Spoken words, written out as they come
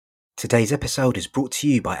Today's episode is brought to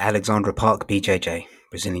you by Alexandra Park BJJ.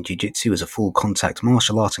 Brazilian Jiu-Jitsu is a full contact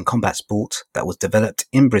martial art and combat sport that was developed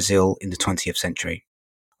in Brazil in the 20th century.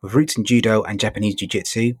 With roots in Judo and Japanese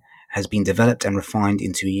Jiu-Jitsu, has been developed and refined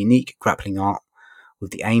into a unique grappling art with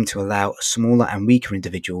the aim to allow a smaller and weaker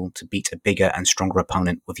individual to beat a bigger and stronger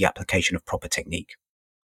opponent with the application of proper technique.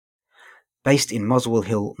 Based in Muswell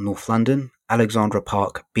Hill, North London, Alexandra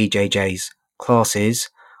Park BJJ's classes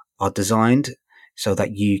are designed so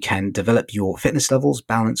that you can develop your fitness levels,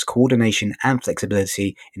 balance, coordination and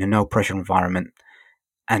flexibility in a no-pressure environment,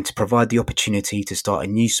 and to provide the opportunity to start a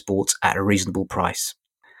new sport at a reasonable price.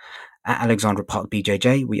 At Alexandra Park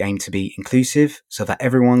BJJ, we aim to be inclusive so that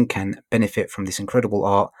everyone can benefit from this incredible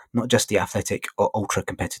art, not just the athletic or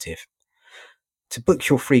ultra-competitive. To book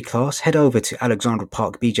your free class, head over to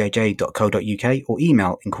alexandraparkbjj.co.uk or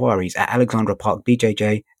email inquiries at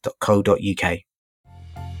alexandraparkbjj.co.uk.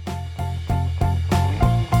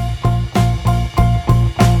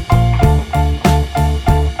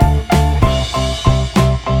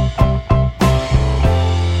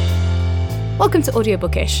 Welcome to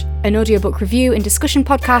Audiobookish, an audiobook review and discussion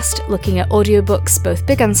podcast looking at audiobooks both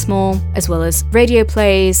big and small, as well as radio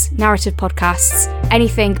plays, narrative podcasts,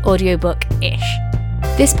 anything audiobook-ish.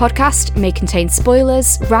 This podcast may contain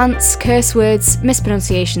spoilers, rants, curse words,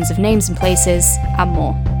 mispronunciations of names and places, and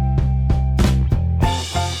more.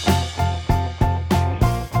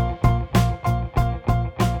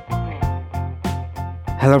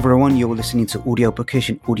 Hello everyone, you're listening to Audiobookish,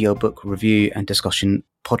 an audiobook review and discussion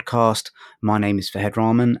podcast. My name is Fahed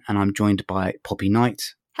Rahman and I'm joined by Poppy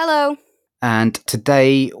Knight. Hello. And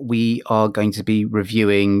today we are going to be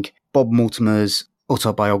reviewing Bob Mortimer's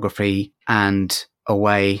autobiography and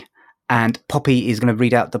Away. And Poppy is going to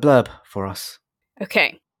read out the blurb for us.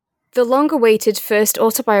 Okay. The long-awaited first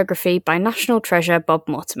autobiography by national treasure Bob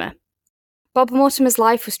Mortimer. Bob Mortimer's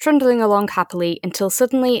life was trundling along happily until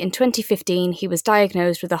suddenly in 2015 he was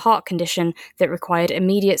diagnosed with a heart condition that required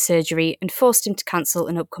immediate surgery and forced him to cancel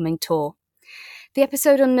an upcoming tour. The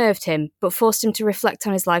episode unnerved him, but forced him to reflect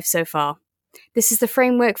on his life so far. This is the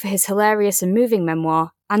framework for his hilarious and moving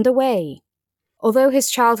memoir, And Away. Although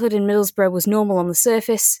his childhood in Middlesbrough was normal on the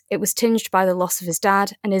surface, it was tinged by the loss of his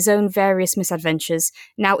dad and his own various misadventures,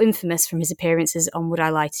 now infamous from his appearances on Would I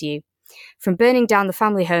Lie to You? From burning down the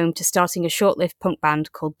family home to starting a short-lived punk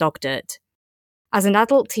band called Dog Dirt. As an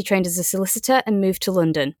adult, he trained as a solicitor and moved to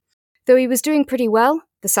London. Though he was doing pretty well,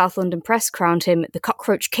 the South London press crowned him the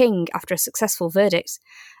Cockroach King after a successful verdict.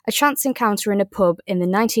 A chance encounter in a pub in the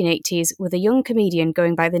 1980s with a young comedian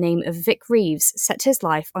going by the name of Vic Reeves set his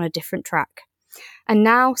life on a different track. And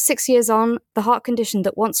now, 6 years on, the heart condition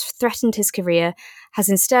that once threatened his career has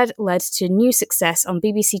instead led to new success on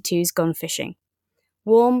BBC Two's Gone Fishing.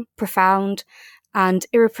 Warm, profound, and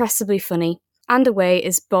irrepressibly funny, And Away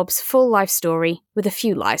is Bob's full life story, with a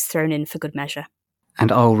few lies thrown in for good measure.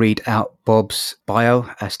 And I'll read out Bob's bio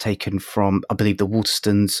as taken from, I believe, the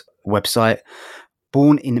Waterstones website.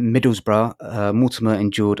 Born in Middlesbrough, Mortimer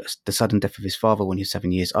endured the sudden death of his father when he was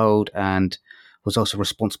 7 years old and was also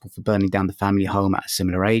responsible for burning down the family home at a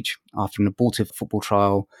similar age. After an abortive football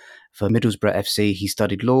trial for Middlesbrough FC, he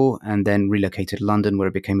studied law and then relocated to London, where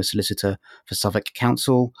he became a solicitor for Southwark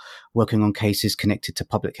Council, working on cases connected to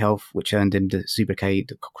public health, which earned him the sobriquet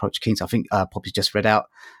the Cockroach King. So I think Poppy's just read out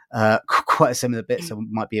quite a similar bit, so it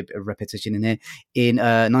might be a bit of repetition in here. In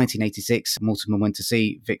 1986, Mortimer went to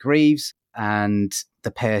see Vic Reeves, and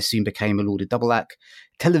the pair soon became a lauded double act.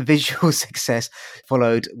 Televisual success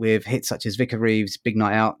followed with hits such as Vicar Reeves, Big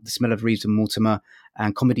Night Out, The Smell of Reeves and Mortimer,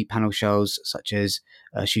 and comedy panel shows such as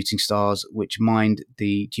Shooting Stars, which mined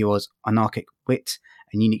the duo's anarchic wit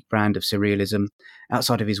and unique brand of surrealism.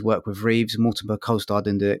 Outside of his work with Reeves, Mortimer co-starred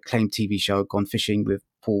in the acclaimed TV show Gone Fishing with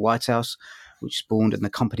Paul Whitehouse, which spawned an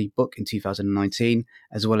accompanied book in 2019,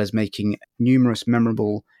 as well as making numerous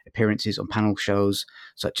memorable appearances on panel shows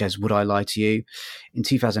such as Would I Lie to You? In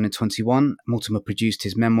 2021, Mortimer produced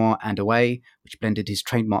his memoir And Away, which blended his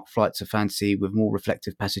trademark flights of fancy with more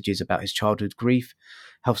reflective passages about his childhood grief,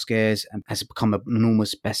 health scares, and has become an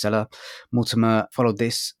enormous bestseller. Mortimer followed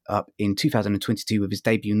this up in 2022 with his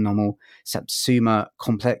debut novel Satsuma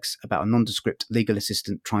Complex, about a nondescript legal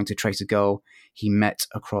assistant trying to trace a girl he met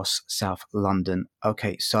across South London.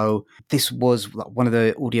 Okay, so this was one of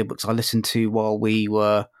the audiobooks I listened to while we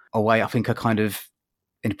were away. I think I kind of,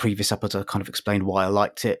 in a previous episode, I kind of explained why I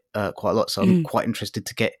liked it quite a lot. So I'm quite interested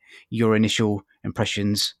to get your initial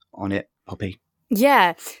impressions on it, Poppy.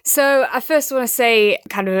 Yeah, so I first want to say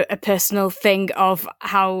kind of a personal thing of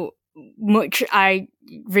how much I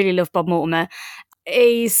really love Bob Mortimer.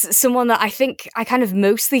 is someone that I think I kind of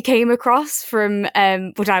mostly came across from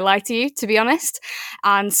Would I Lie to You, to be honest,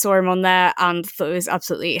 and saw him on there and thought it was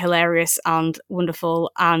absolutely hilarious and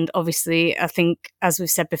wonderful. And obviously, I think, as we've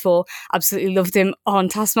said before, absolutely loved him on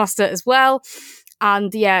Taskmaster as well.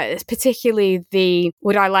 And yeah, particularly the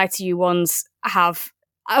Would I Lie to You ones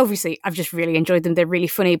obviously, I've just really enjoyed them. They're really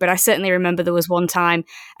funny, but I certainly remember there was one time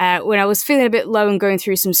when I was feeling a bit low and going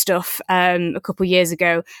through some stuff a couple of years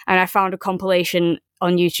ago, and I found a compilation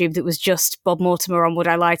on YouTube that was just Bob Mortimer on Would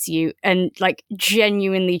I Lie to You, and like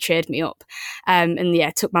genuinely cheered me up, and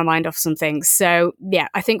yeah, took my mind off some things. So yeah,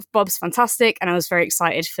 I think Bob's fantastic, and I was very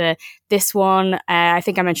excited for this one. I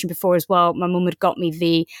think I mentioned before as well, my mum had got me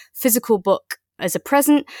the physical book as a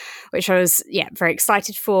present, which I was very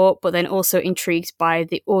excited for, but then also intrigued by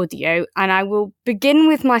the audio. And I will begin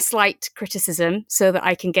with my slight criticism so that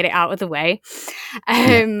I can get it out of the way,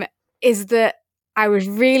 is that I was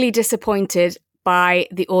really disappointed by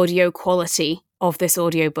the audio quality of this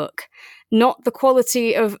audiobook. Not the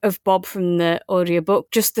quality of Bob from the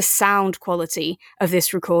audiobook, just the sound quality of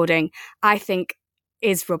this recording, I think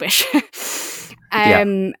is rubbish.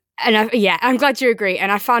 And I'm glad you agree.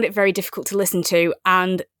 And I found it very difficult to listen to.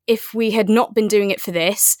 And if we had not been doing it for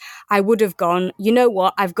this, I would have gone, you know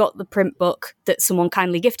what? I've got the print book that someone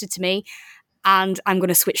kindly gifted to me, and I'm going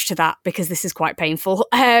to switch to that because this is quite painful.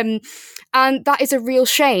 And that is a real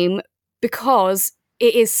shame because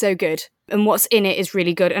it is so good. And what's in it is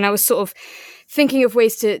really good. And I was sort of thinking of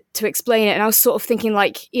ways to explain it. And I was sort of thinking,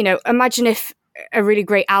 like, you know, imagine if a really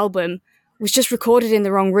great album was just recorded in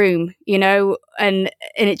the wrong room, you know, and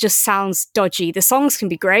it just sounds dodgy. The songs can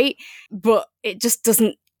be great, but it just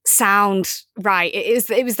doesn't sound right.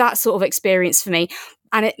 It was that sort of experience for me.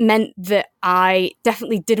 And it meant that I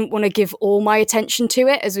definitely didn't want to give all my attention to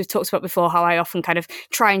it, as we've talked about before, how I often kind of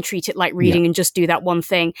try and treat it like reading and just do that one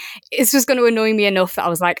thing. It's just going to annoy me enough that I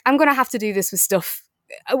was like, I'm going to have to do this with stuff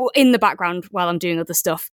in the background while I'm doing other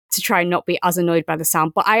stuff, to try and not be as annoyed by the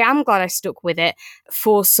sound. But I am glad I stuck with it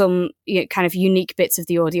for some kind of unique bits of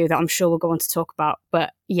the audio that I'm sure we'll go on to talk about.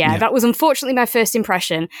 But yeah, that was unfortunately my first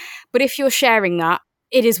impression. But if you're sharing that,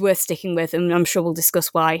 it is worth sticking with, and I'm sure we'll discuss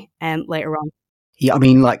why later on. Yeah, I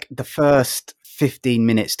mean, like the first 15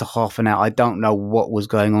 minutes to half an hour, I don't know what was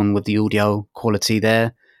going on with the audio quality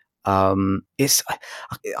there. I don't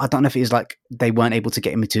know if it was like they weren't able to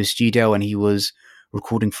get him into a studio and he was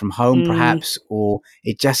recording from home perhaps, or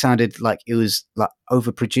it just sounded like it was like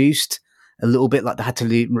overproduced a little bit, like they had to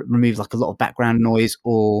remove like a lot of background noise,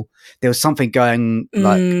 or there was something going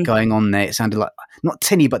on there. It sounded like not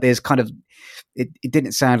tinny, but there's kind of it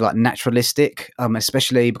didn't sound like naturalistic,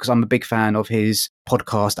 especially because I'm a big fan of his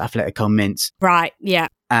podcast Athletico Mints, right? Yeah,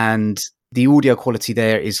 and the audio quality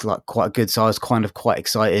there is like quite good, so I was kind of quite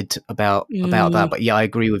excited about that. But yeah, I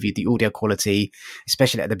agree with you. The audio quality,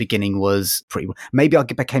 especially at the beginning, was pretty. Maybe I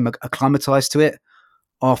became acclimatized to it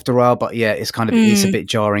after a while, but yeah, it's kind of it's a bit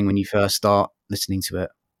jarring when you first start listening to it.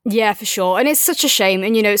 Yeah, for sure. And it's such a shame.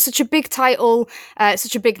 And, you know, it's such a big title,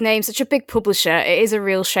 such a big name, such a big publisher. It is a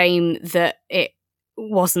real shame that it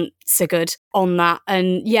wasn't so good on that.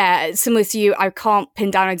 And yeah, similar to you, I can't pin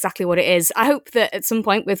down exactly what it is. I hope that at some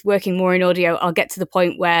point with working more in audio, I'll get to the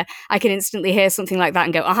point where I can instantly hear something like that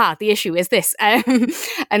and go, aha, the issue is this.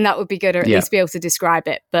 And that would be good, or at least be able to describe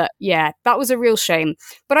it. But yeah, that was a real shame.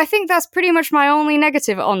 But I think that's pretty much my only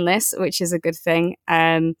negative on this, which is a good thing.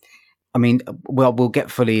 I mean, well, we'll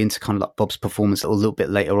get fully into kind of like Bob's performance a little bit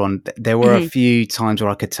later on. There were a few times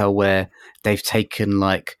where I could tell where they've taken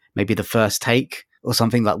like maybe the first take or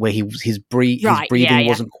something, like where his breathing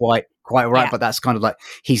wasn't quite right. But that's kind of like,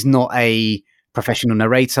 he's not a professional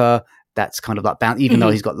narrator. That's kind of like bound, even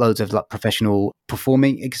though he's got loads of like professional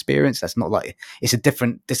performing experience. That's not like, it's a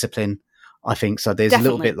different discipline, I think. So there's a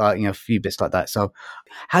little bit like, you know, a few bits like that. So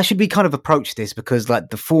how should we kind of approach this? Because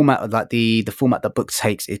like the format of like the format that book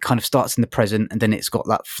takes, it kind of starts in the present and then it's got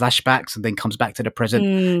like flashbacks and then comes back to the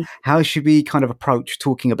present. How should we kind of approach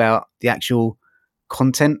talking about the actual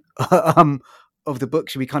content of the book?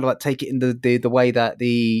 Should we kind of like take it in the way that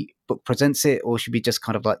the book presents it, or should we just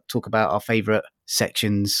kind of like talk about our favorite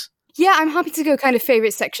sections? Yeah, I'm happy to go kind of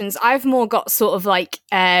favourite sections. I've more got sort of like,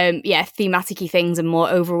 thematic-y things and more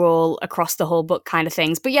overall across the whole book kind of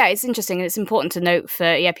things. But yeah, it's interesting and it's important to note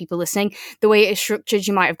for people listening. The way it is structured,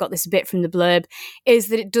 you might have got this a bit from the blurb, is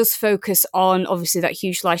that it does focus on obviously that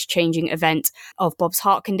huge life-changing event of Bob's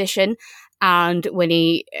heart condition. And when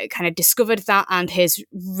he kind of discovered that and his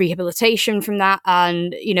rehabilitation from that,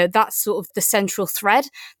 and, you know, that's sort of the central thread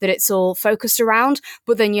that it's all focused around.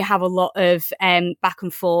 But then you have a lot of back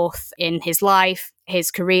and forth in his life, his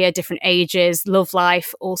career, different ages, love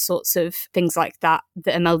life, all sorts of things like that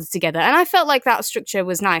that are melded together. And I felt like that structure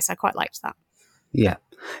was nice. I quite liked that. Yeah.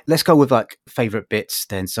 Let's go with like favorite bits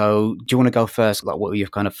then. So do you want to go first? Like, what were your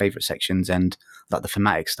kind of favorite sections and like the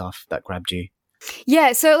thematic stuff that grabbed you?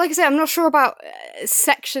 Yeah, so like I said, I'm not sure about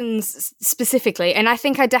sections specifically, and I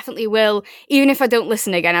think I definitely will, even if I don't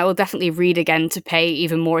listen again, I will definitely read again to pay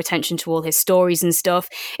even more attention to all his stories and stuff.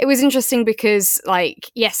 It was interesting because, like,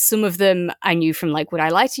 yes, some of them I knew from, like, Would I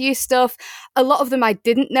Lie to You stuff. A lot of them I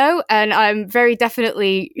didn't know, and I'm very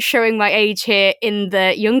definitely showing my age here in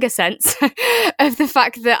the younger sense of the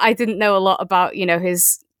fact that I didn't know a lot about, you know,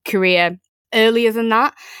 his career earlier than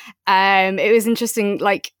that. It was interesting,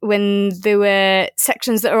 like when there were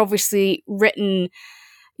sections that are obviously written,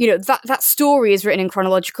 you know, that story is written in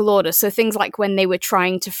chronological order. So things like when they were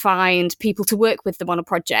trying to find people to work with them on a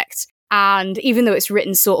project. And even though it's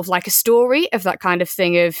written sort of like a story of that kind of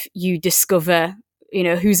thing of you discover, you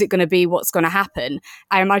know, who's it going to be, what's going to happen.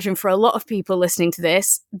 I imagine for a lot of people listening to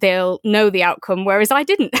this, they'll know the outcome, whereas I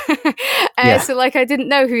didn't. So like I didn't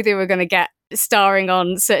know who they were going to get starring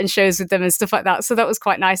on certain shows with them and stuff like that. So that was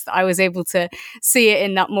quite nice that I was able to see it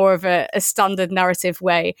in that more of a standard narrative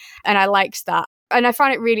way. And I liked that. And I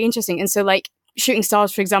found it really interesting. And so like Shooting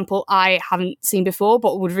Stars, for example, I haven't seen before,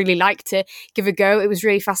 but would really like to give a go. It was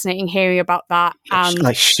really fascinating hearing about that. And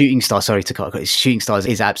like Shooting Stars, sorry to cut, Shooting Stars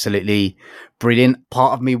is absolutely brilliant.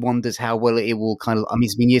 Part of me wonders how well it will kind of, I mean,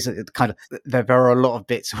 it's been years, kind of, there are a lot of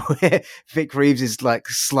bits where Vic Reeves is like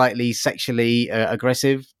slightly sexually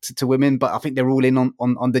aggressive to women, but I think they're all in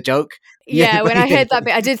on the joke. Yeah, when I heard that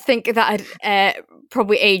bit, I did think that had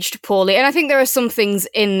probably aged poorly. And I think there are some things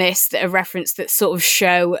in this that are referenced that sort of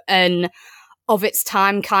show an of its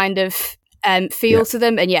time kind of feel to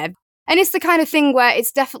them. And yeah, and it's the kind of thing where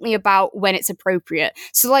it's definitely about when it's appropriate.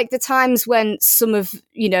 So like the times when some of,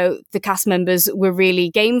 you know, the cast members were really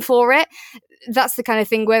game for it, that's the kind of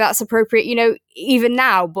thing where that's appropriate, you know, even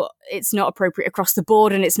now, but it's not appropriate across the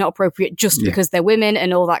board, and it's not appropriate just because they're women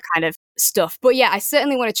and all that kind of stuff. But yeah, I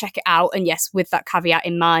certainly want to check it out. And yes, with that caveat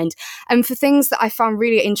in mind. And for things that I found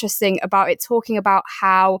really interesting about it, talking about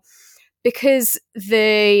how, because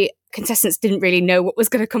the contestants didn't really know what was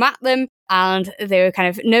going to come at them and they were kind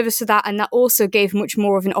of nervous for that, and that also gave much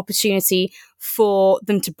more of an opportunity for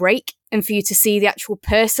them to break and for you to see the actual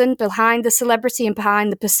person behind the celebrity and behind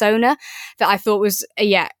the persona, that I thought was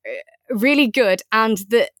really good, and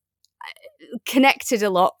that connected a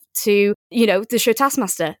lot to, you know, the show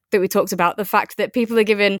Taskmaster that we talked about, the fact that people are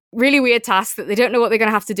given really weird tasks that they don't know what they're going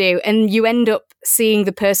to have to do, and you end up seeing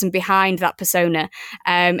the person behind that persona.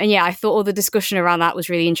 And yeah, I thought all the discussion around that was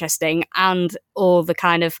really interesting, and all the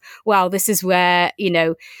kind of, wow, this is where, you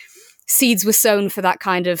know, seeds were sown for that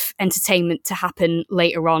kind of entertainment to happen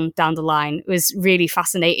later on down the line. It was really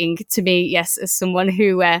fascinating to me, yes, as someone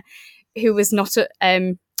who was not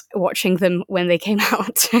watching them when they came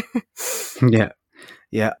out.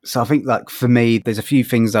 Yeah. So I think like for me, there's a few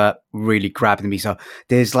things that really grabbed me. So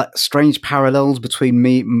there's like strange parallels between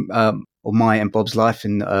me or my and Bob's life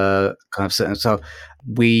in kind of certain. So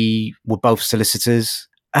we were both solicitors.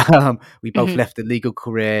 We both left the legal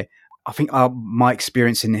career. I think my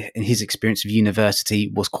experience and his experience of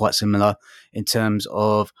university was quite similar in terms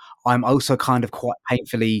of I'm also kind of quite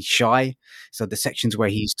painfully shy. So the sections where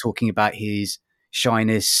he's talking about his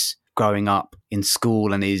shyness growing up in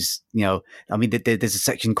school and his, you know, I mean, there's a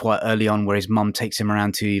section quite early on where his mum takes him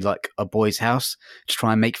around to like a boy's house to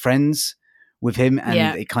try and make friends with him.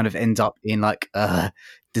 And it kind of ends up in like a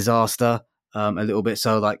disaster a little bit.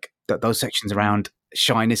 So like those sections around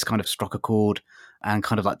shyness kind of struck a chord. And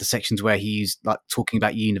kind of like the sections where he's like talking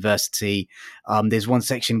about university. There's one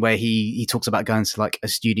section where he talks about going to like a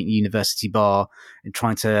student university bar and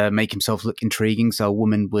trying to make himself look intriguing, so a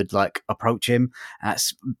woman would like approach him. And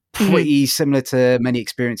that's pretty similar to many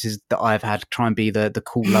experiences that I've had. Try and be the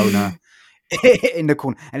cool loner in the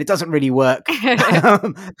corner, and it doesn't really work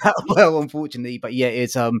that well, unfortunately. But yeah,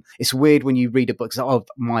 it's weird when you read a book. So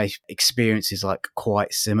my experience is like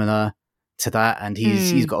quite similar to that, and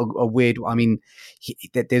he's got a weird, I mean,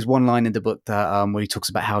 there's one line in the book that where he talks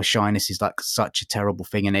about how shyness is like such a terrible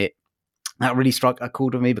thing, and that really struck a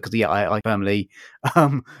chord with me, because I firmly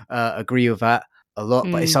agree with that a lot.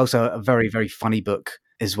 But it's also a very, very funny book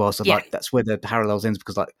as well, so like that's where the parallels ends,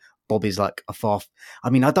 because like Bob is like I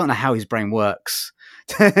mean, I don't know how his brain works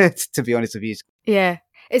to be honest with you.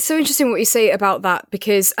 It's so interesting what you say about that,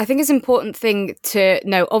 because I think it's an important thing to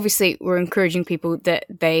know. Obviously, we're encouraging people that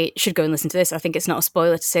they should go and listen to this. I think it's not a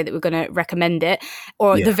spoiler to say that we're going to recommend it,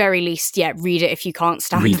 or at the very least, read it if you can't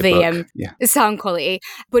stand the sound quality.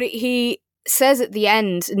 But he says at the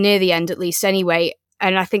end, near the end at least anyway,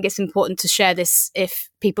 and I think it's important to share this if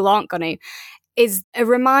people aren't going to, is a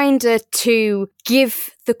reminder to give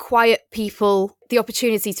the quiet people the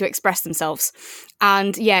opportunity to express themselves.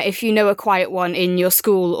 And yeah, if you know a quiet one in your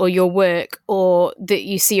school or your work or that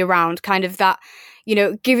you see around, kind of that, you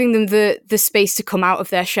know, giving them the space to come out of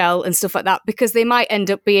their shell and stuff like that, because they might end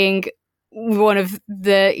up being one of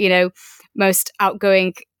the, you know, most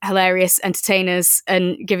outgoing, hilarious entertainers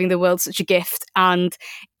and giving the world such a gift. And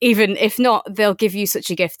even if not, they'll give you such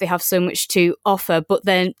a gift. They have so much to offer, but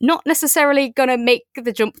they're not necessarily going to make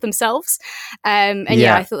the jump themselves. And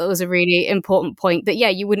yeah, I thought that was a really important point that, yeah,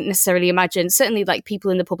 you wouldn't necessarily imagine, certainly like people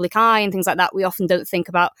in the public eye and things like that, we often don't think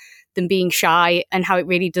about them being shy and how it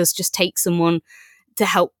really does just take someone to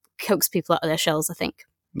help coax people out of their shells, I think.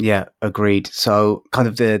 Yeah, agreed. So kind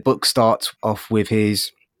of the book starts off with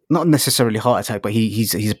his, not necessarily heart attack, but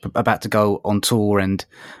he's about to go on tour, and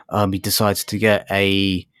he decides to get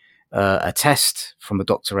a test from a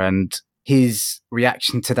doctor, and his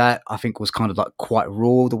reaction to that, I think, was kind of like quite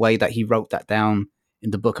raw. The way that he wrote that down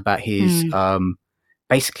in the book about his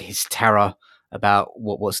basically his terror about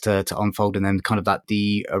what was to unfold, and then kind of that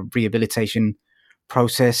the rehabilitation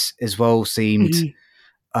process as well seemed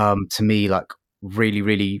to me like really,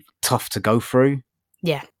 really tough to go through.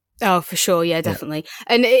 Yeah. Oh, for sure. Yeah, definitely.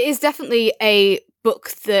 Yeah. And it is definitely a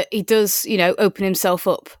book that he does, you know, open himself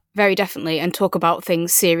up very definitely and talk about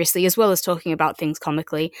things seriously as well as talking about things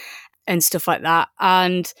comically and stuff like that.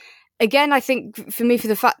 And again, I think for me, for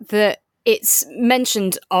the fact that it's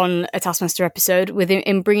mentioned on a Taskmaster episode with him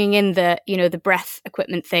in bringing in the, you know, the breath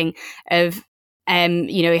equipment thing of,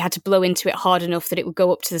 you know, he had to blow into it hard enough that it would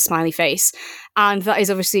go up to the smiley face. And that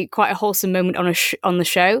is obviously quite a wholesome moment on the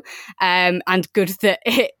show. And good that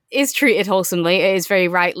it is treated wholesomely. It is very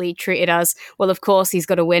rightly treated as, well, of course he's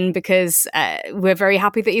got to win because we're very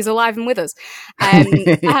happy that he's alive and with us.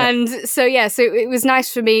 And so, yeah, so it was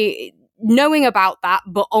nice for me knowing about that,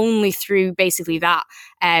 but only through basically that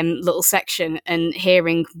little section and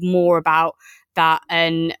hearing more about that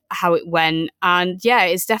and how it went. And yeah,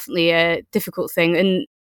 it's definitely a difficult thing. And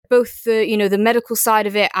both the, you know, the medical side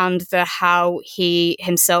of it and the how he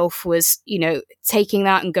himself was, you know, taking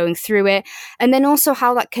that and going through it. And then also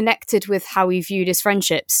how that connected with how he viewed his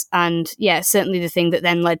friendships. And yeah, certainly the thing that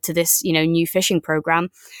then led to this, you know, new fishing program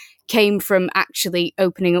came from actually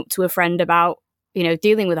opening up to a friend about, you know,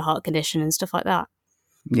 dealing with a heart condition and stuff like that.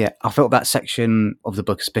 Yeah, I felt that section of the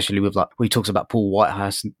book, especially with like, where he talks about Paul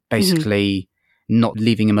Whitehouse basically not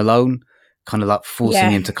leaving him alone, kind of like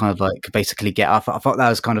forcing him to kind of like basically get up. I thought that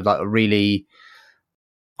was kind of like a really,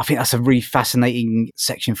 I think that's a really fascinating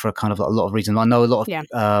section for a kind of like a lot of reasons. I know a lot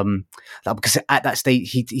of, because at that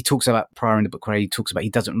stage, he talks about prior in the book where he talks about he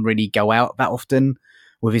doesn't really go out that often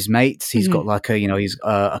with his mates. He's got like a, you know, he's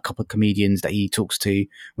a couple of comedians that he talks to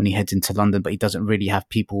when he heads into London, but he doesn't really have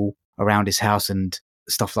people around his house and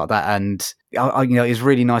stuff like that. And, you know, it's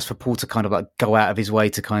really nice for Paul to kind of like go out of his way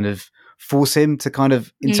to kind of force him to kind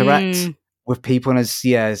of interact with people. And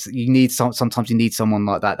you need sometimes you need someone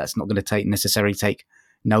like that that's not going to necessarily take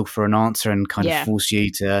no for an answer and kind of force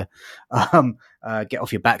you to get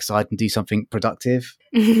off your backside and do something productive.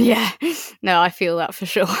 Yeah, no, I feel that for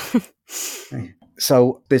sure.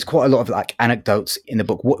 So there's quite a lot of like anecdotes in the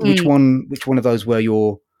book. Which one of those were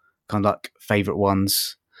your kind of like favorite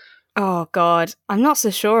ones? Oh God, I'm not so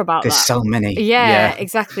sure about There's that. so many. Yeah,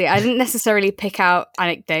 exactly. I didn't necessarily pick out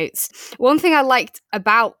anecdotes. One thing I liked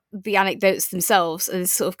about the anecdotes themselves, and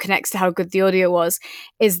this sort of connects to how good the audio was,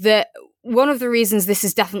 is that one of the reasons this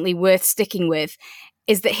is definitely worth sticking with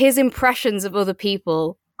is that his impressions of other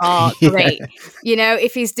people are great. You know,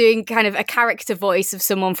 if he's doing kind of a character voice of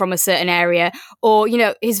someone from a certain area, or, you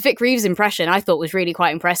know, his Vic Reeves impression I thought was really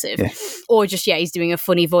quite impressive. Or just, he's doing a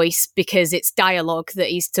funny voice because it's dialogue that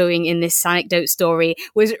he's doing in this anecdote story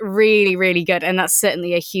was really, really good. And that's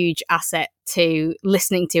certainly a huge asset to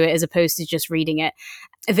listening to it as opposed to just reading it.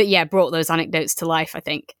 That, brought those anecdotes to life, I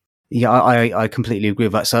think. Yeah, I completely agree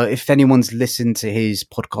with that. So if anyone's listened to his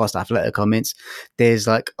podcast, Athletic Comments, there's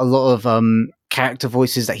like a lot of character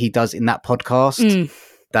voices that he does in that podcast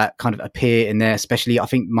that kind of appear in there. Especially, I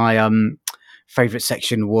think my favorite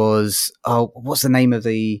section was, what's the name of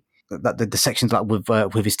the sections like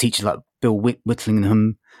with his teacher, like Bill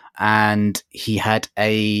Whittingham, and he had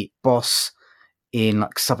a boss in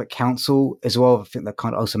like Suffolk Council as well. I think that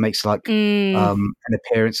kind of also makes like an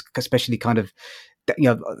appearance, especially kind of. You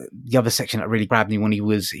know, the other section that really grabbed me when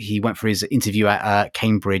he went for his interview at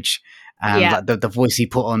Cambridge, and like the voice he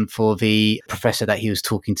put on for the professor that he was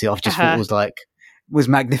talking to, I just thought was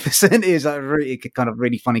magnificent. It was like really kind of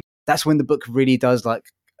really funny. That's when the book really does like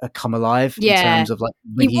come alive in terms of like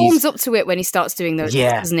when he warms up to it when he starts doing those,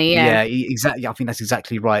 doesn't he? Exactly. I think that's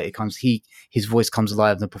exactly right. His voice comes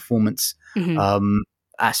alive, the performance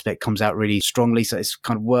aspect comes out really strongly, so it's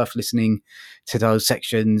kind of worth listening to those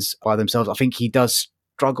sections by themselves. I think he does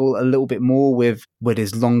struggle a little bit more with where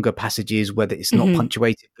there's longer passages where it's not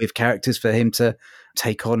punctuated with characters for him to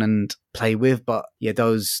take on and play with, but yeah,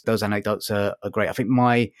 those anecdotes are great. I think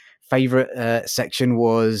my favorite section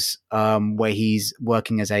was where he's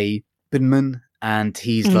working as a binman and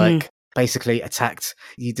he's like basically attacked.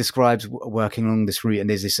 He describes working along this route, and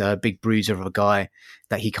there's this big bruiser of a guy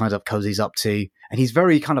that he kind of cozies up to, and he's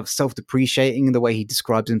very kind of self-depreciating in the way he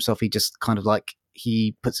describes himself. He just kind of like,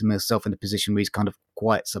 he puts himself in a position where he's kind of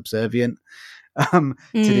quite subservient to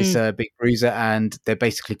this big bruiser, and they're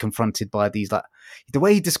basically confronted by these, like, the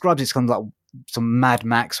way he describes it's kind of like some Mad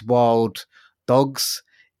Max wild dogs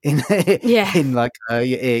in Middlesbrough.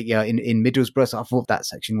 So I thought that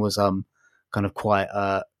section was kind of quite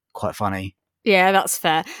funny. Yeah, that's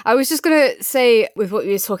fair. I was just going to say, with what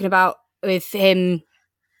you were talking about with him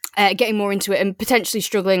getting more into it and potentially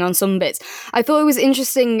struggling on some bits, I thought it was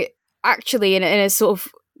interesting, actually, in a sort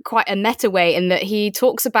of quite a meta way, in that he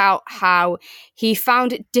talks about how he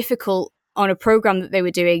found it difficult on a program that they were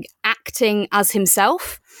doing, acting as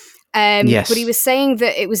himself. But he was saying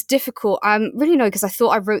that it was difficult. I'm really annoyed because I thought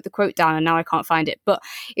I wrote the quote down and now I can't find it. But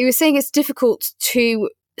he was saying it's difficult to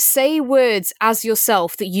say words as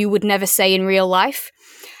yourself that you would never say in real life.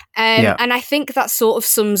 And I think that sort of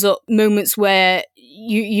sums up moments where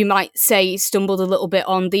you might say stumbled a little bit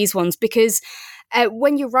on these ones, because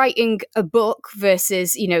when you're writing a book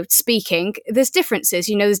versus, speaking, there's differences.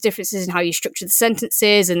 There's differences in how you structure the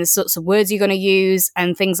sentences and the sorts of words you're going to use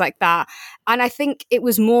and things like that. And I think it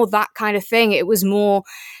was more that kind of thing. It was more,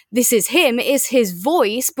 this is him, it is his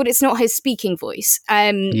voice, but it's not his speaking voice.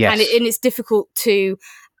 And it's difficult to,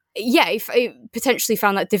 I potentially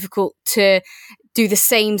found that difficult to do the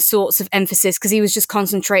same sorts of emphasis, because he was just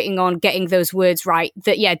concentrating on getting those words right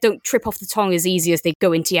that, don't trip off the tongue as easy as they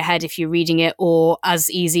go into your head if you're reading it, or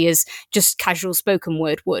as easy as just casual spoken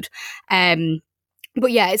word would. But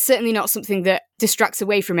it's certainly not something that distracts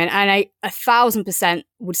away from it. And I 1,000%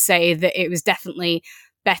 would say that it was definitely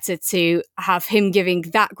better to have him giving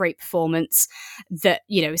that great performance that,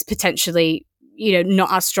 is potentially,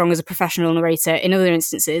 not as strong as a professional narrator in other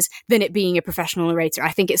instances, than it being a professional narrator. I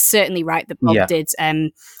think it's certainly right that Bob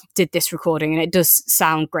did this recording, and it does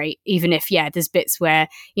sound great, even if, there's bits where,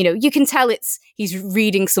 you can tell he's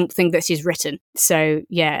reading something that he's written. So,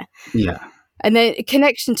 yeah. And then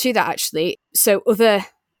connection to that, actually, so other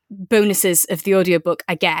bonuses of the audiobook,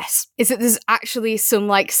 I guess, is that there's actually some,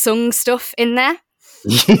 like, sung stuff in there.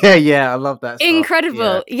 I love that stuff.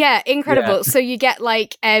 Incredible. Incredible. Yeah. So you get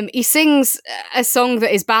like he sings a song that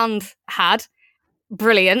his band had.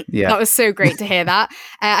 Brilliant. That was so great to hear that.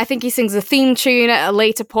 I think he sings a theme tune at a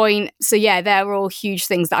later point. So they're all huge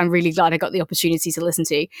things that I'm really glad I got the opportunity to listen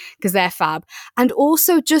to, because they're fab. And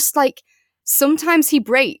also just like sometimes he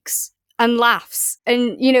breaks and laughs,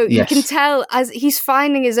 and you can tell as he's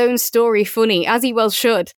finding his own story funny, as he well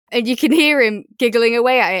should, and you can hear him giggling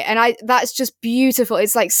away at it, and that's just beautiful.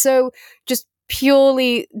 It's like so just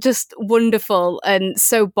purely just wonderful and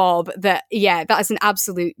so Bob that that is an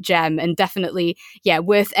absolute gem, and definitely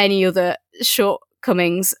worth any other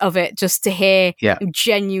shortcomings of it. Just to hear him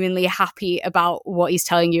genuinely happy about what he's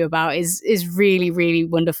telling you about is really, really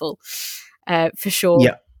wonderful, for sure.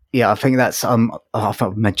 I think that's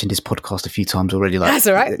I've mentioned his podcast a few times already. Like, that's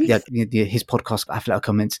all right. His podcast, Athletic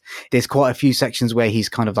Comments. There's quite a few sections where he's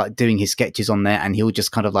kind of like doing his sketches on there, and he'll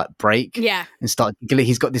just kind of like break, and start giggling.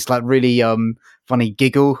 He's got this like really funny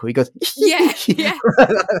giggle. He goes,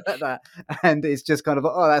 and it's just kind of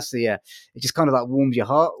like, it just kind of like warms your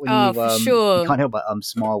heart when for sure. You can't help but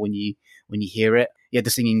smile when you hear it. The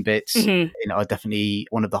singing bits, are definitely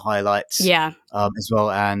one of the highlights. As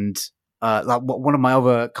well, and. Like one of my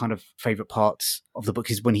other kind of favorite parts of the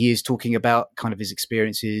book is when he is talking about kind of his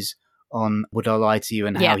experiences on Would I Lie to You,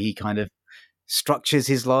 and how he kind of structures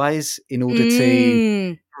his lies in order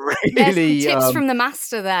to really tips from the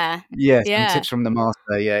master there. Tips from the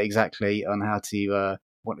master. Exactly, on how to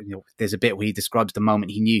there's a bit where he describes the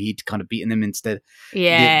moment he knew he'd kind of beaten them instead.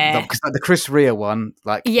 Because like the Chris Rea one,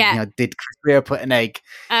 like did Chris Rea put an egg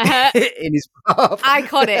in his bath?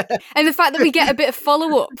 Iconic. And the fact that we get a bit of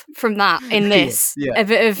follow up from that in this, a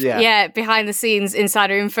bit of behind the scenes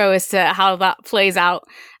insider info as to how that plays out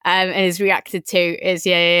and is reacted to is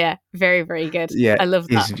very, very good. I love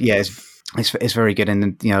that. It's very good,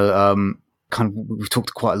 and kind of we've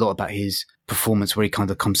talked quite a lot about his performance, where he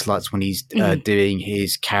kind of comes to light when he's doing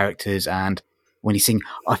his characters, and when he's singing.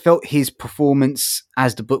 I felt his performance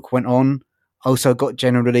as the book went on also got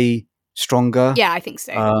generally stronger. Yeah, I think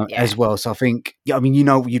so. As well. So I think, I mean,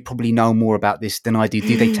 you probably know more about this than I do.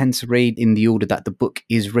 Do they tend to read in the order that the book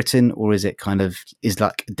is written, or is it is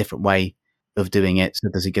like a different way of doing it? So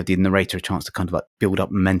does it give the narrator a chance to kind of like build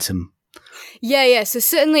up momentum? Yeah. So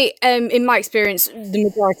certainly, in my experience, the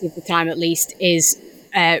majority of the time, at least, is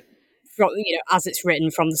as it's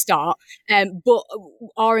written from the start, but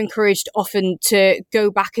are encouraged often to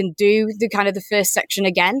go back and do the first section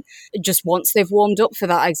again, just once they've warmed up, for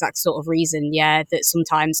that exact sort of reason. Yeah, that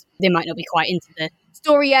sometimes they might not be quite into the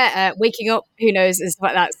story yet, waking up, who knows, and stuff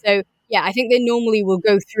like that. So yeah, I think they normally will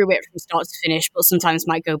go through it from start to finish, but sometimes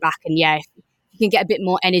might go back and if you can get a bit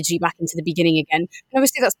more energy back into the beginning again. And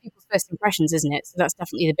obviously that's people's first impressions, isn't it? So that's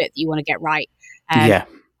definitely the bit that you want to get right.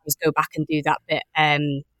 Just go back and do that bit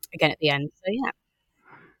again at the end. So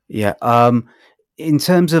in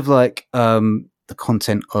terms of like the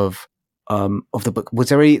content of the book, was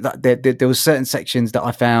there there was certain sections that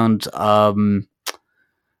I found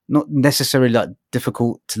not necessarily like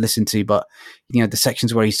difficult to listen to, but the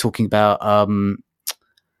sections where he's talking about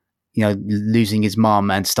losing his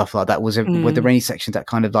mum and stuff like that, were there any sections that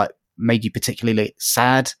kind of like made you particularly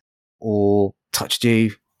sad or touched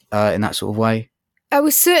you in that sort of way? I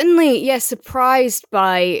was certainly, surprised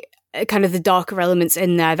by kind of the darker elements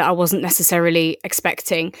in there that I wasn't necessarily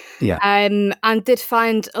expecting. Yeah. And did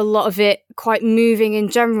find a lot of it quite moving in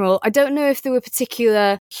general. I don't know if there were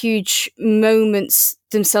particular huge moments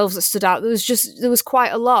themselves that stood out. There was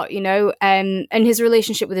quite a lot, and his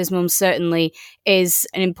relationship with his mum certainly is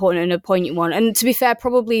an important and a poignant one. And to be fair,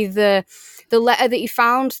 probably the letter that he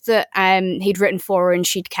found that he'd written for her and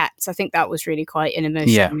she'd kept, I think that was really quite an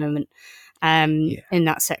emotional moment in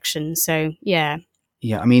that section. So yeah,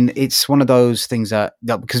 I mean, it's one of those things that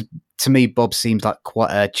because to me Bob seems like quite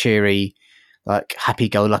a cheery, like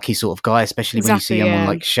happy-go-lucky sort of guy, especially when you see him on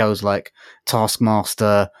like shows like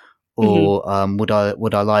Taskmaster or Would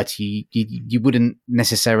I Lie to You? You wouldn't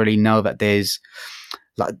necessarily know that there's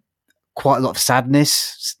like quite a lot of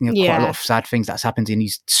sadness, quite a lot of sad things that's happened, and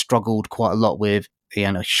he's struggled quite a lot with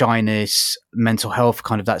shyness, mental health.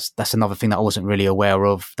 Kind of that's another thing that I wasn't really aware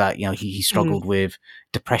of. That he struggled with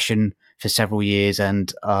depression for several years,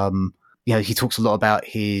 and he talks a lot about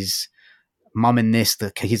his mum in this.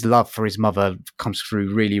 His love for his mother comes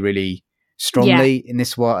through really, really strongly in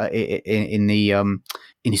this one, in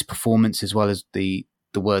his performance, as well as the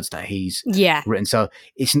words that he's written. So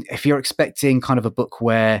if you're expecting kind of a book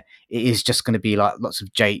where it is just going to be like lots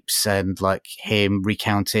of japes and like him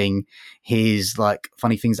recounting his like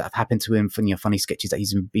funny things that have happened to him, funny sketches that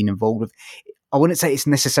he's been involved with, I wouldn't say it's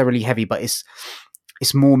necessarily heavy, but it's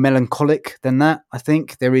more melancholic than that. I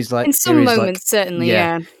think there is like in some moments, certainly.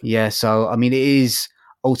 Yeah. So I mean, it is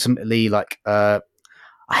ultimately like I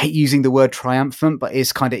hate using the word triumphant, but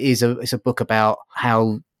it's a book about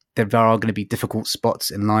how there are going to be difficult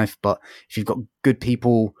spots in life, but if you've got good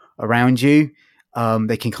people around you,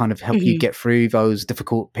 they can kind of help you get through those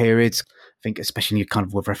difficult periods. I think especially kind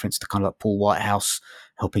of with reference to kind of like Paul Whitehouse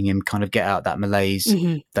helping him kind of get out that malaise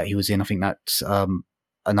that he was in. I think that's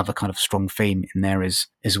another kind of strong theme in there as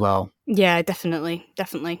well. Yeah, definitely.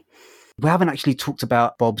 We haven't actually talked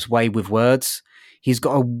about Bob's way with words. He's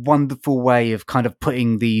got a wonderful way of kind of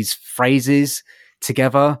putting these phrases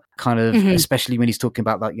together, kind of especially when he's talking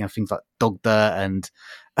about like things like dog dirt and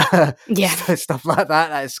stuff like that.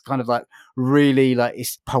 That's kind of like really like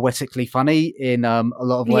it's poetically funny in a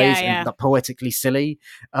lot of ways and like, poetically silly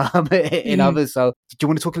in others. So do you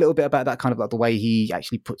want to talk a little bit about that, kind of like the way he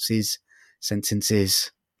actually puts his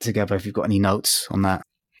sentences together, if you've got any notes on that?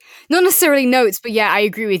 Not necessarily notes, but I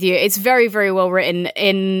agree with you. It's very, very well written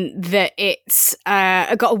in that it's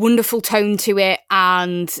got a wonderful tone to it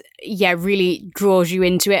and, really draws you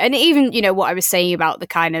into it. And even, what I was saying about the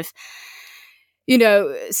kind of,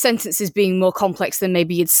 sentences being more complex than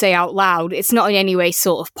maybe you'd say out loud. It's not in any way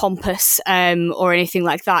sort of pompous or anything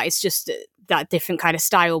like that. It's just that different kind of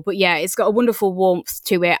style. But it's got a wonderful warmth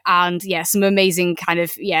to it and, some amazing kind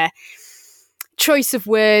of, choice of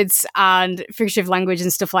words and figurative language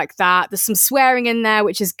and stuff like that. There's some swearing in there,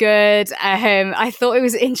 which is good. I thought it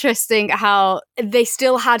was interesting how they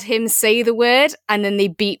still had him say the word and then they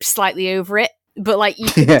beeped slightly over it but like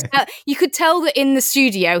you could tell that in the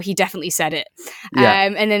studio he definitely said it.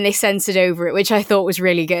 And then they censored over it, which I thought was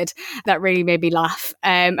really good. That really made me laugh.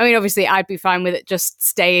 I mean, obviously I'd be fine with it just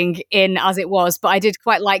staying in as it was, but I did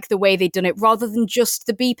quite like the way they'd done it rather than just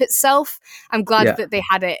the beep itself. I'm glad that they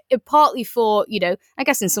had it partly for, you know, I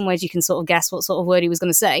guess in some ways you can sort of guess what sort of word he was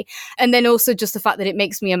going to say. And then also just the fact that it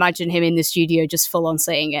makes me imagine him in the studio just full on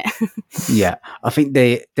saying it. Yeah, I think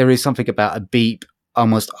there is something about a beep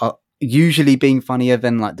almost usually being funnier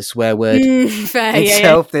than like the swear word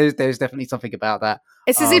itself. Yeah. There's definitely something about that.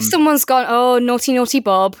 It's as if someone's gone, oh, naughty, naughty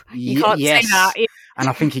Bob. You can't say that. And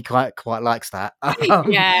I think he quite likes that. We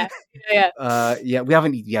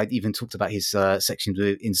haven't even talked about his sections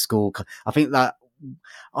in school. I think that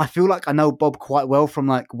I feel like I know Bob quite well from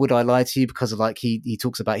like Would I Lie to You, because of like he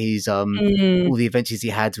talks about his all the adventures he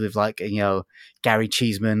had with like, you know, Gary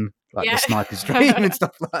Cheeseman, like the sniper's dream and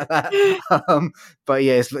stuff like that. But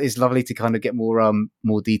yeah, it's lovely to kind of get more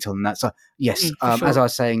detail on that. So yes, sure. As I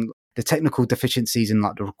was saying, the technical deficiencies in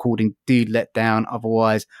like the recording do let down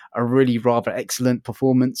otherwise a really rather excellent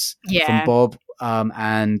performance from Bob.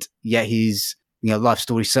 And yeah, his, you know, life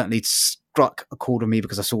story certainly struck a chord with me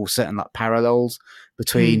because I saw certain like parallels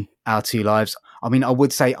between our two lives. I mean, I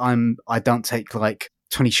would say I don't take like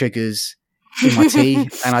 20 sugars in my tea,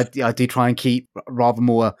 and I do try and keep rather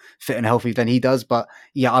more fit and healthy than he does. But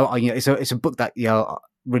yeah, I you know, it's a book that, you know,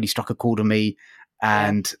 really struck a chord with me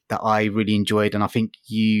and that I really enjoyed. And I think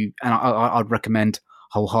I'd recommend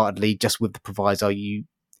wholeheartedly, just with the proviso, you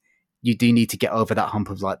do need to get over that hump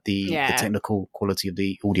of like the technical quality of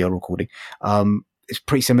the audio recording. It's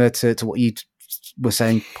pretty similar to what you were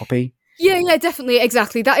saying, Poppy. Yeah, definitely.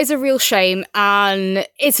 Exactly. That is a real shame. And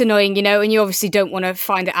it's annoying, you know, and you obviously don't want to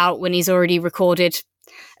find it out when he's already recorded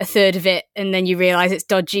a third of it and then you realise it's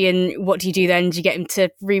dodgy. And what do you do then? Do you get him to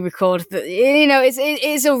re-record? You know,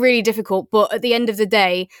 it's all really difficult. But at the end of the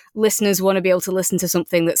day, listeners want to be able to listen to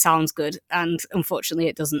something that sounds good. And unfortunately,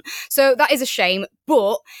 it doesn't. So that is a shame.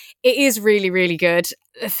 But it is really, really good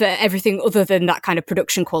for everything other than that kind of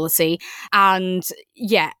production quality. And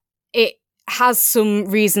yeah, it has some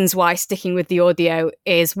reasons why sticking with the audio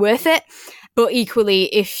is worth it. But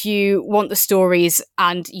equally, if you want the stories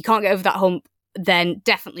and you can't get over that hump, then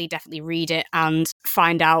definitely read it and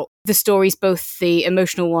find out the stories, both the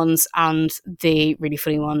emotional ones and the really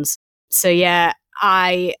funny ones. So yeah,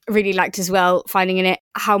 I really liked as well finding in it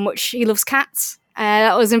how much he loves cats.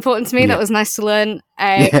 That was important to me. That was nice to learn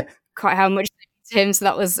quite how much to him. So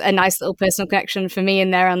that was a nice little personal connection for me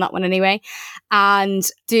in there on that one anyway. And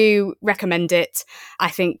do recommend it. I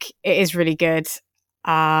think it is really good.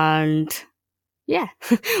 And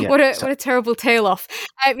what a terrible tail off.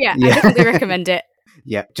 I definitely recommend it.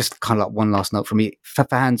 Yeah, just kind of like one last note from me. For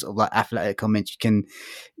fans of like Athletic Comments, you can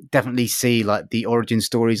definitely see like the origin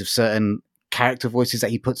stories of certain character voices that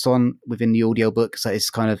he puts on within the audiobook. So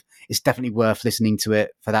it's definitely worth listening to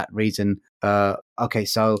it for that reason. Okay,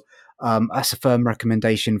 so that's a firm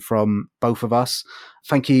recommendation from both of us.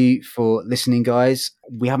 Thank you for listening, guys.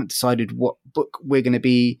 We haven't decided what book we're going to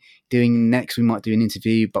be doing next. We might do an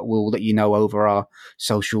interview, but we'll let you know over our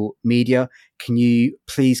social media. Can you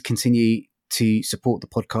please continue to support the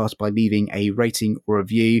podcast by leaving a rating or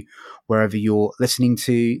review wherever you're listening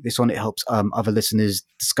to this on? It helps other listeners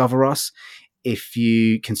discover us. If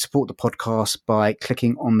you can support the podcast by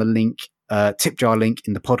clicking on the link, tip jar link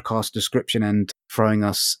in the podcast description and throwing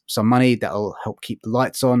us some money, that'll help keep the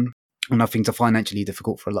lights on. I know things are financially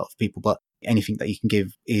difficult for a lot of people, but anything that you can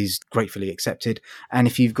give is gratefully accepted. And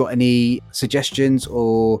if you've got any suggestions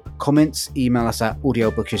or comments, email us at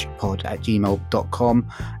audiobookishpod@gmail.com,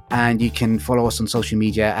 and you can follow us on social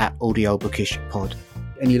media at audiobookishpod.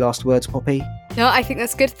 Any last words, Poppy? No, I think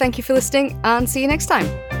that's good. Thank you for listening and see you next time.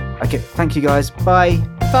 Okay, thank you guys. Bye.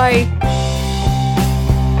 Bye.